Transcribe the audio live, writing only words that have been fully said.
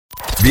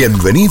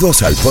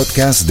Bienvenidos al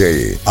podcast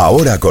de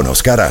Ahora con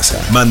Oscar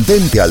Aza.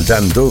 Mantente al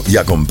tanto y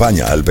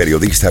acompaña al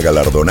periodista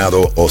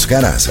galardonado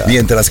Oscar Aza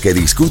mientras que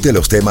discute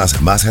los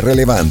temas más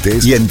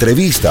relevantes y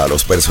entrevista a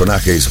los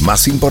personajes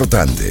más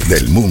importantes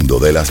del mundo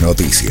de las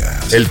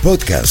noticias. El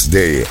podcast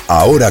de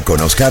Ahora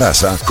con Oscar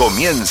Aza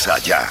comienza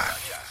ya.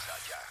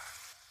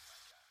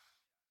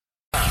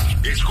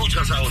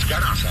 Escuchas a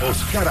Oscar Aza.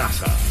 Oscar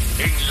Aza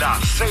en la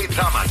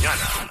Z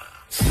Mañana.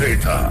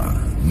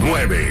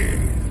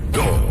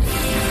 Z92.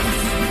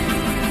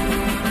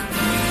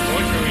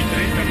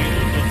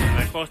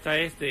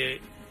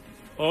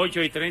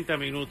 8:30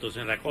 minutos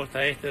en la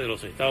costa este de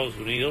los Estados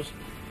Unidos,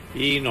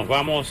 y nos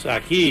vamos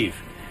a Kiev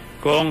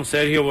con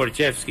Sergio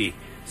Borschevsky.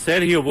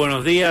 Sergio,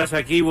 buenos días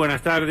aquí,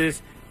 buenas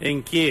tardes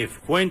en Kiev.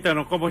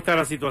 Cuéntanos cómo está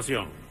la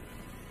situación.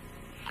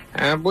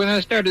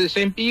 Buenas tardes.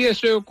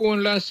 Empiezo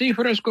con las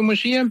cifras como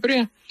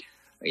siempre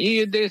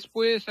y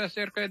después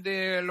acerca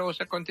de los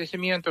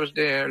acontecimientos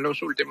de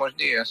los últimos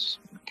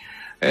días.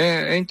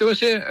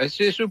 Entonces,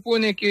 se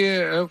supone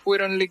que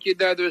fueron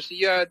liquidados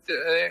ya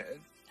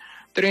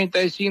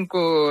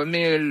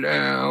 35,000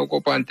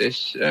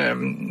 ocupantes.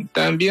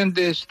 También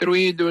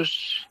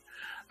destruidos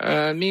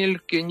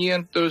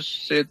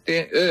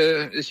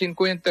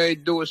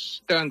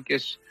 1,552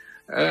 tanques,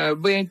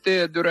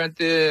 20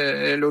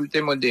 durante el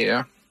último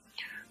día.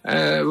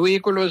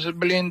 Vehículos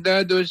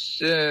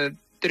blindados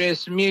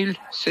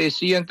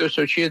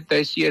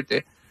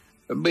 3,687,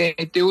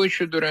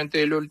 28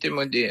 durante el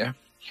último día.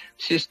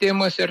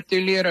 Sistemas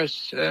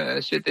artilleros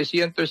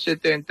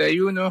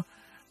 771,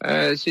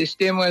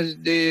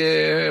 sistemas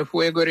de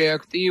fuego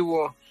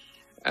reactivo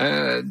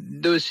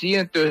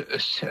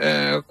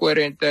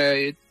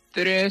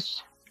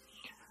 243,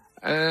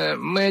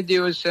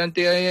 medios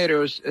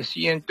antiaéreos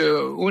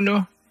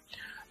 101,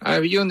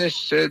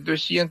 aviones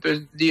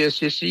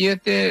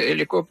 217,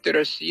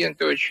 helicópteros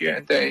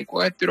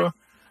 184,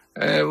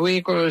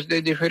 vehículos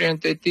de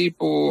diferente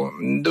tipo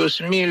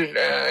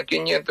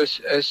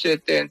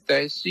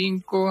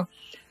 2,575,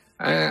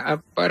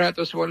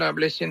 aparatos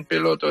volables sin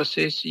piloto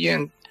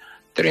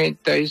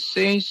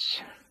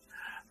 636,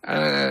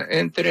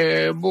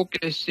 entre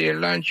buques y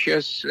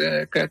lanchas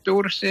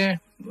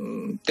 14,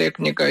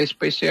 técnica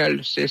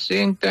especial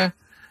 60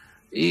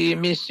 y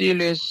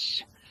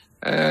misiles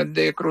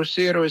de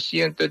crucero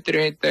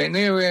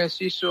 139.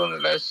 Así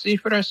son las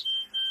cifras.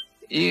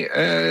 Y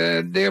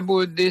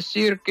debo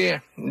decir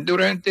que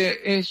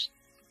durante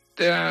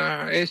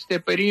este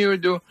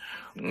periodo,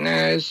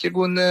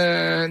 según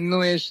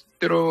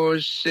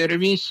nuestros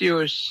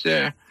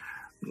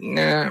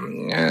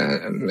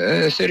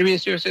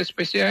servicios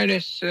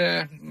especiales,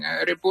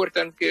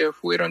 reportan que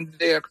fueron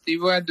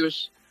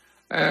deactivados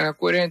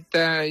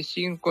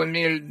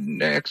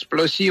 45,000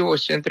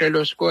 explosivos, entre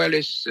los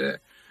cuales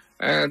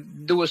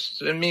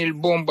 2,000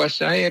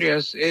 bombas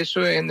aéreas,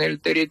 eso en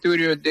el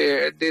territorio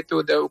de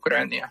toda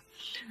Ucrania.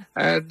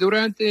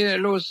 Durante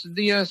los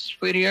días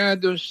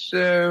feriados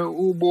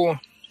hubo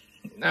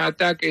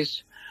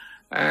ataques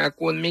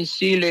con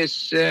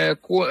misiles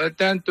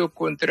tanto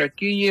contra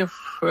Kiev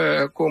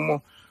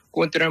como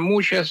contra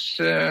muchas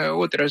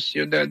otras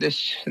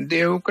ciudades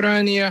de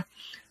Ucrania.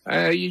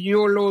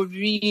 Yo lo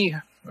vi.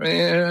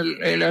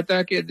 El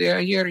ataque de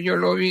ayer yo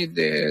lo vi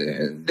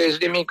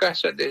desde mi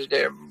casa,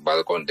 desde el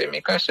balcón de mi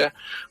casa,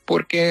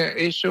 porque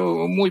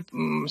eso muy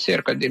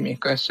cerca de mi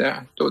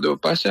casa todo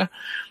pasa.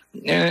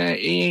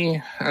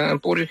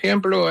 Por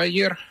ejemplo,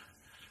 ayer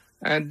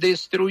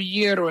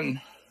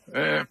destruyeron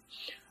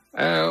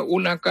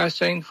una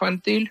casa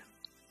infantil.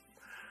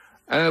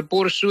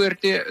 Por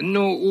suerte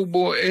no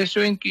hubo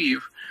eso en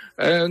Kiev.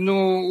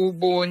 No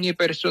hubo ni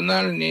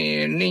personal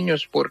ni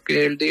niños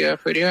porque el día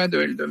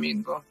feriado, el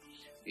domingo.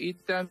 Y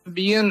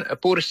también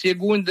por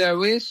segunda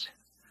vez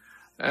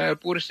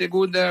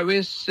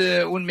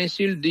un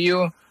misil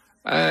dio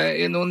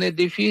en un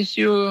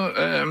edificio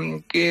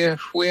que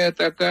fue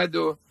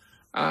atacado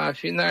a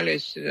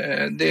finales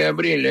de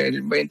abril,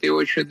 el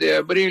 28 de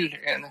abril.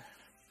 En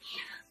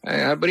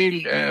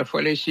abril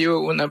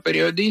falleció una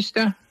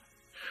periodista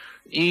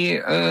y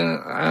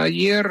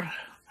ayer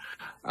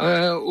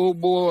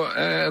hubo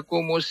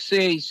como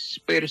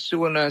 6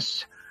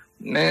 personas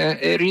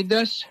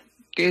heridas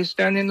que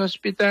están en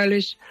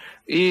hospitales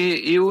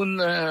y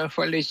un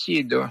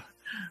fallecido.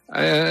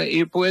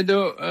 Y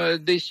puedo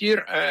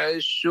decir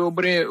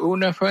sobre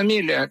una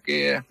familia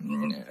que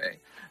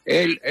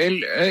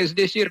es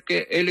decir,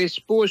 que el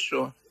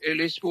esposo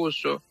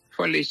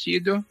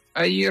fallecido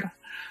ayer,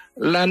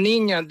 la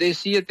niña de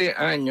 7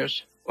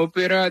 años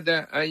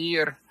operada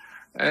ayer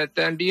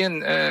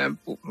también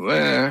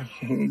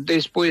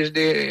después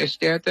de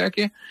este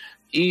ataque,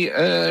 y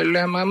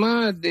la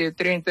mamá de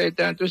 30 y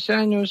tantos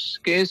años,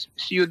 que es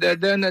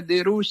ciudadana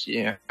de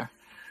Rusia,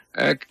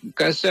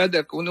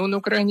 casada con un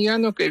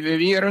ucraniano que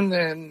vivieron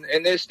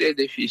en este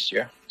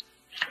edificio.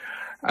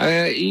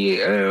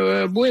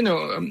 Bueno,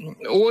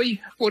 hoy,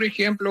 por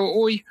ejemplo,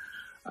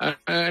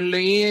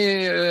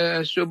 leí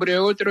sobre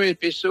otro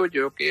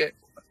episodio que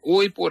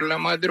hoy por la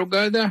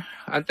madrugada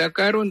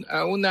atacaron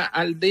a una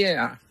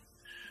aldea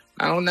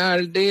a una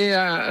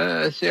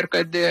aldea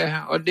cerca de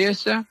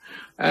Odessa,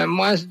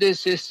 más de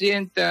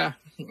 60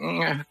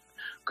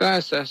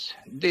 casas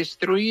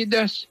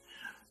destruidas,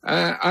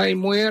 hay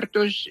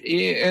muertos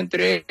y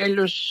entre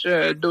ellos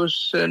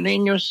 2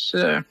 niños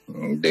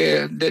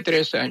de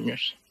 3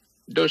 años,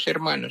 2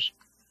 hermanos.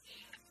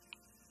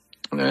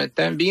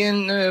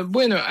 También,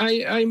 bueno,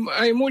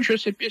 hay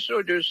muchos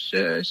episodios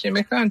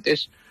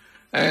semejantes.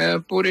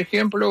 Por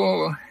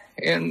ejemplo,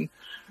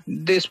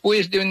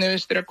 después de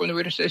nuestra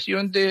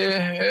conversación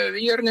de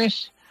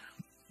viernes,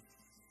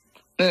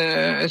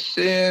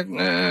 se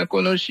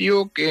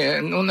conoció que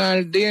en una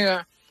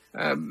aldea,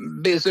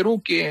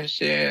 Bezruki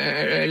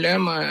se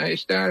llama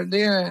esta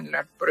aldea, en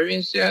la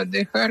provincia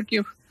de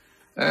Kharkiv,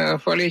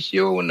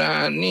 falleció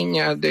una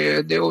niña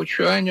de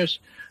 8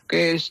 años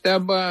que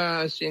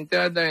estaba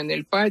sentada en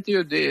el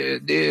patio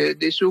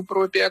de su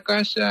propia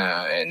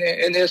casa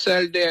en esa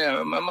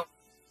aldea. Mamá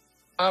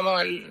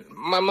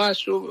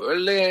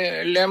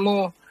le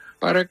llamó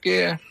para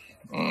que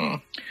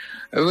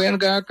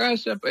venga a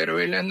casa, pero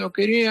ella no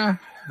quería,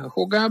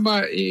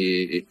 jugaba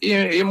y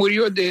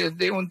murió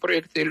de un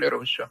proyectil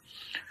ruso.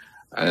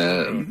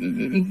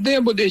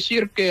 Debo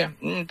decir que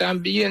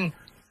también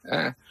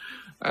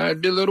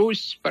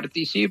Belarus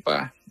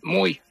participa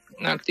muy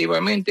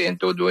activamente en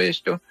todo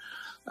esto,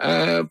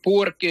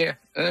 porque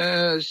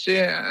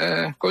se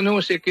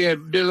conoce que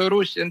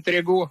Belarus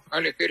entregó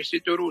al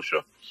ejército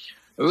ruso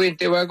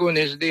 20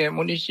 vagones de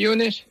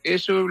municiones,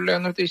 eso es la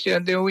noticia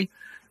de hoy,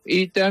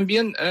 y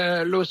también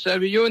los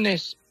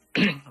aviones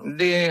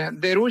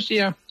de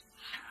Rusia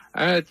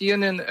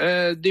tienen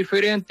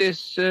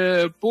diferentes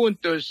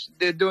puntos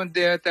de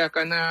donde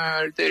atacan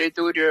al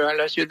territorio, a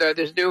las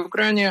ciudades de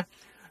Ucrania,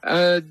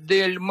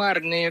 del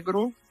Mar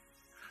Negro,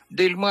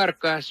 del Mar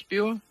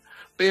Caspio,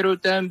 pero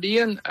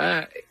también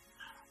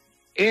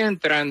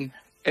entran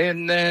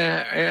en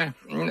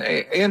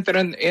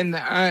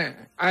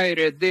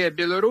aire de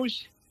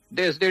Belarus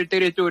desde el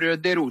territorio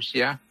de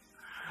Rusia,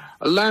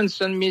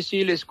 lanzan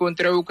misiles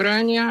contra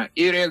Ucrania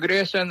y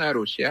regresan a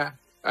Rusia,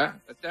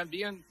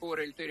 también por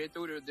el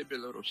territorio de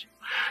Belarus.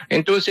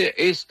 Entonces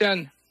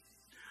están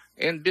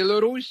en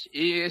Belarus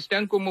y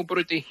están como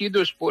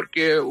protegidos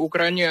porque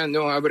Ucrania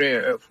no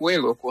abre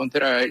fuego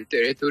contra el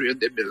territorio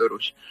de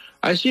Belarus.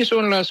 Así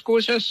son las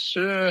cosas.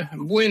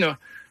 Bueno,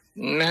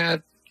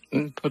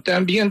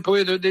 también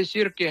puedo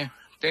decir que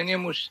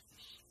tenemos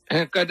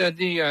cada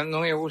día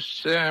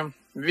nuevos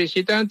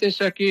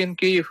visitantes aquí en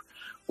Kiev.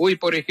 Hoy,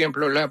 por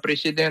ejemplo, la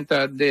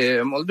presidenta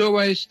de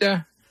Moldova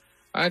está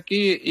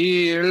aquí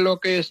y lo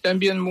que es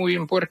también muy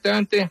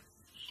importante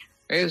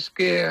es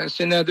que el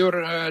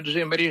senador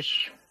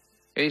Dzimrich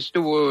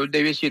estuvo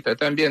de visita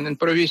también en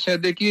provincia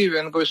de Kiev,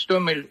 en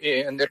Gostomel y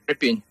en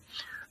Irpin.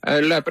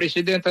 La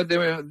presidenta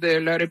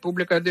de la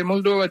República de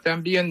Moldova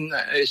también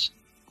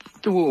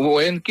estuvo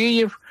en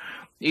Kiev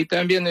y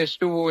también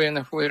estuvo en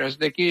afueras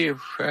de Kiev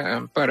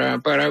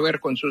para ver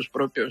con sus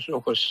propios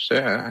ojos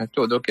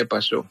todo lo que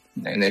pasó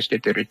en este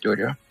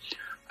territorio.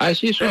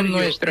 Así son Sergio,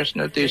 nuestras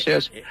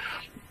noticias.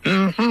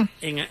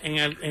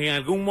 En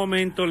algún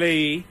momento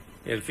leí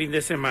el fin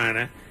de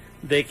semana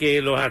de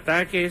que los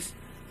ataques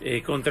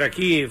contra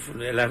Kiev,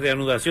 la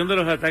reanudación de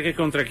los ataques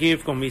contra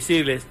Kiev con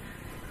misiles,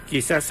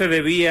 quizás se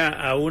debía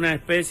a una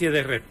especie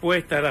de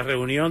respuesta a la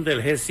reunión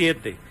del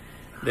G7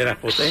 de las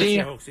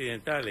potencias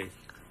occidentales.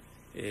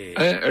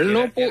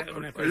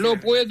 Lo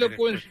puedo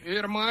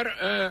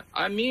confirmar.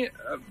 A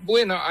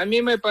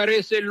mí me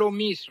parece lo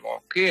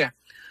mismo, que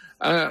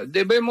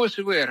debemos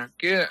ver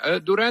que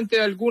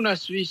durante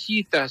algunas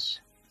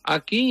visitas a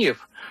Kiev,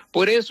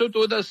 por eso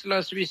todas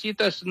las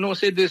visitas no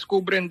se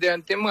descubren de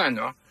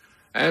antemano,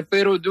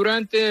 pero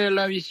durante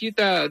la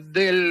visita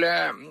del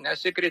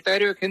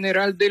secretario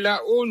general de la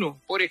ONU,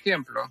 por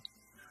ejemplo,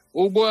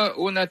 hubo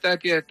un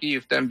ataque a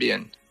Kiev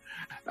también.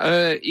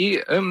 Y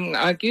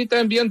aquí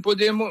también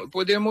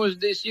podemos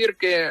decir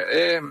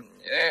que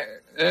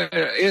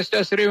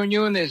estas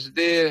reuniones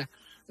del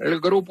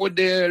grupo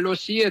de los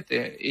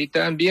 7 y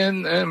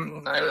también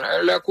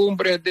la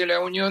cumbre de la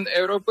Unión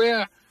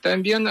Europea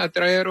también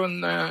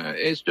atrajeron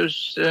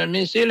estos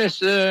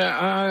misiles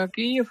a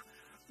Kiev.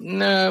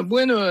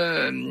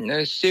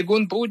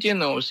 Según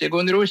Putin o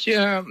según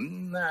Rusia,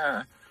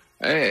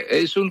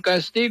 es un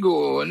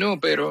castigo, no,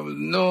 pero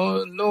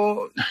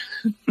no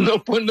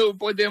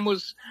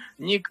podemos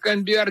ni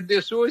cambiar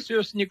de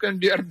socios ni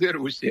cambiar de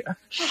Rusia.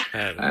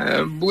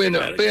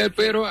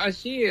 Pero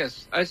así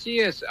es.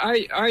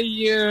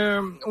 Hay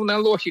una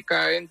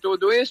lógica en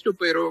todo esto,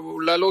 pero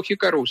la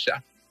lógica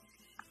rusa.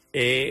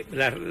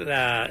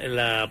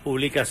 La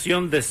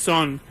publicación de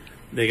Sun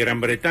de Gran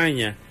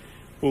Bretaña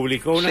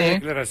publicó unas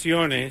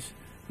declaraciones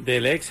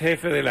del ex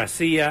jefe de la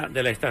CIA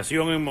de la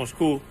estación en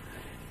Moscú,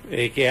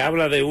 que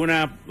habla de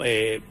una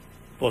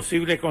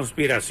posible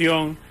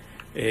conspiración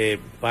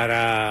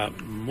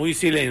muy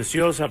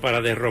silenciosa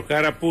para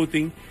derrocar a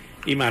Putin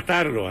y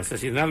matarlo,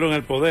 asesinarlo en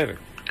el poder.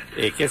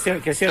 ¿Qué se ha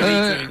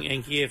dicho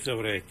en Kiev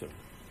sobre esto?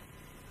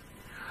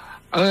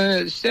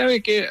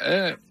 Sabe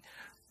que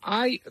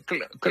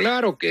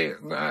claro que,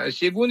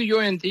 según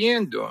yo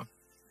entiendo,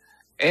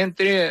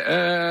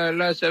 entre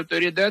las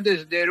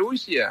autoridades de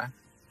Rusia.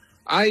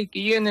 Hay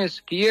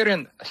quienes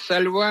quieren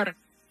salvar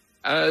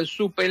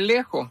su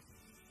pellejo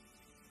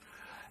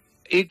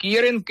y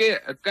quieren que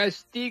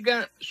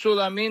castiga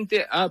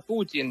solamente a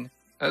Putin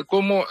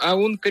como a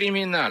un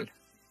criminal.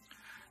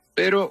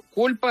 Pero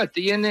culpa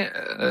tiene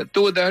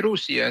toda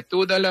Rusia,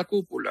 toda la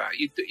cúpula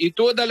y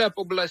toda la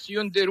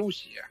población de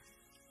Rusia.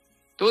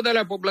 Toda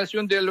la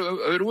población de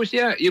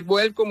Rusia,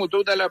 igual como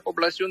toda la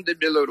población de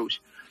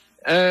Bielorrusia.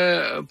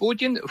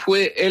 Putin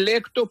fue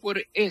electo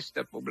por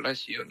esta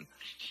población.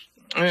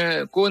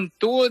 Con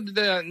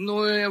toda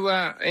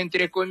nueva,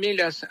 entre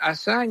comillas,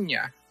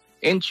 hazaña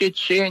en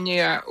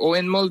Chechenia o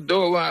en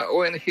Moldova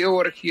o en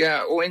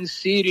Georgia o en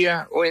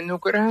Siria o en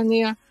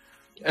Ucrania,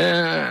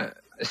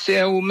 se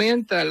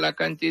aumenta la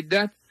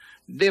cantidad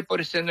de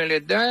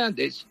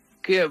personalidades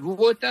que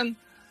votan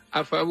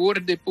a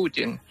favor de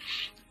Putin.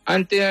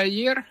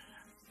 Anteayer,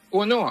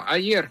 o no,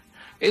 ayer,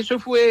 eso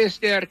fue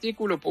este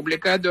artículo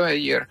publicado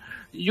ayer.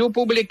 Yo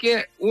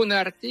publiqué un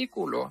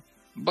artículo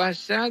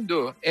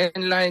basado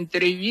en la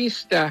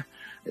entrevista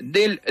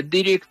del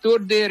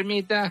director de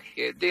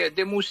Hermitage,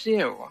 de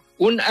museo,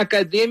 un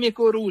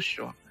académico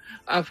ruso,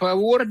 a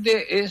favor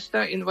de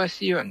esta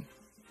invasión,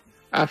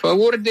 a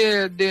favor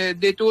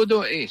de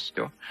todo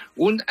esto,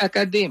 un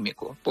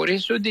académico. Por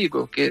eso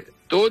digo que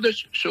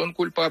todos son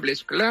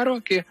culpables.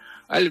 Claro que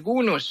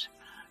algunos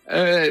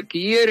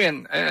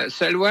quieren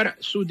salvar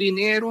su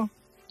dinero,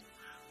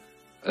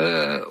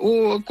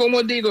 o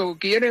como digo,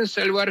 quieren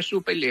salvar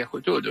su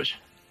pellejo, todos.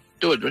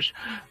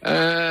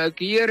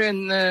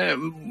 Quieren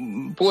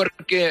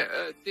porque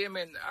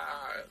temen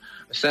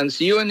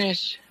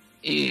sanciones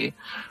y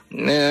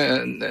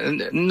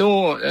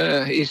no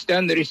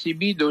están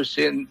recibidos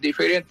en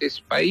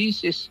diferentes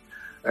países,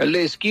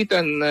 les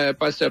quitan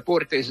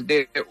pasaportes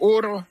de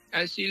oro,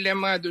 así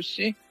llamados,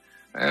 ¿sí?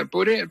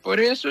 Por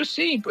eso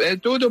sí,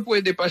 todo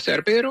puede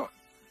pasar, pero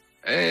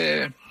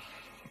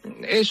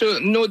eso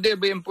no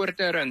debe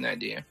importar a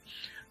nadie.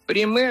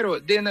 Primero,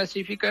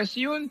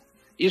 denazificación,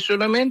 y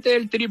solamente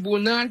el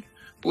tribunal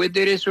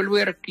puede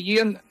resolver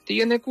quién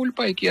tiene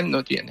culpa y quién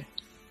no tiene.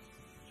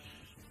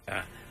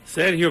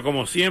 Sergio,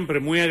 como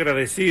siempre, muy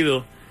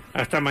agradecido.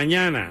 Hasta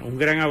mañana. Un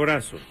gran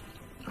abrazo.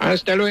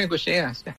 Hasta luego, sí, hasta.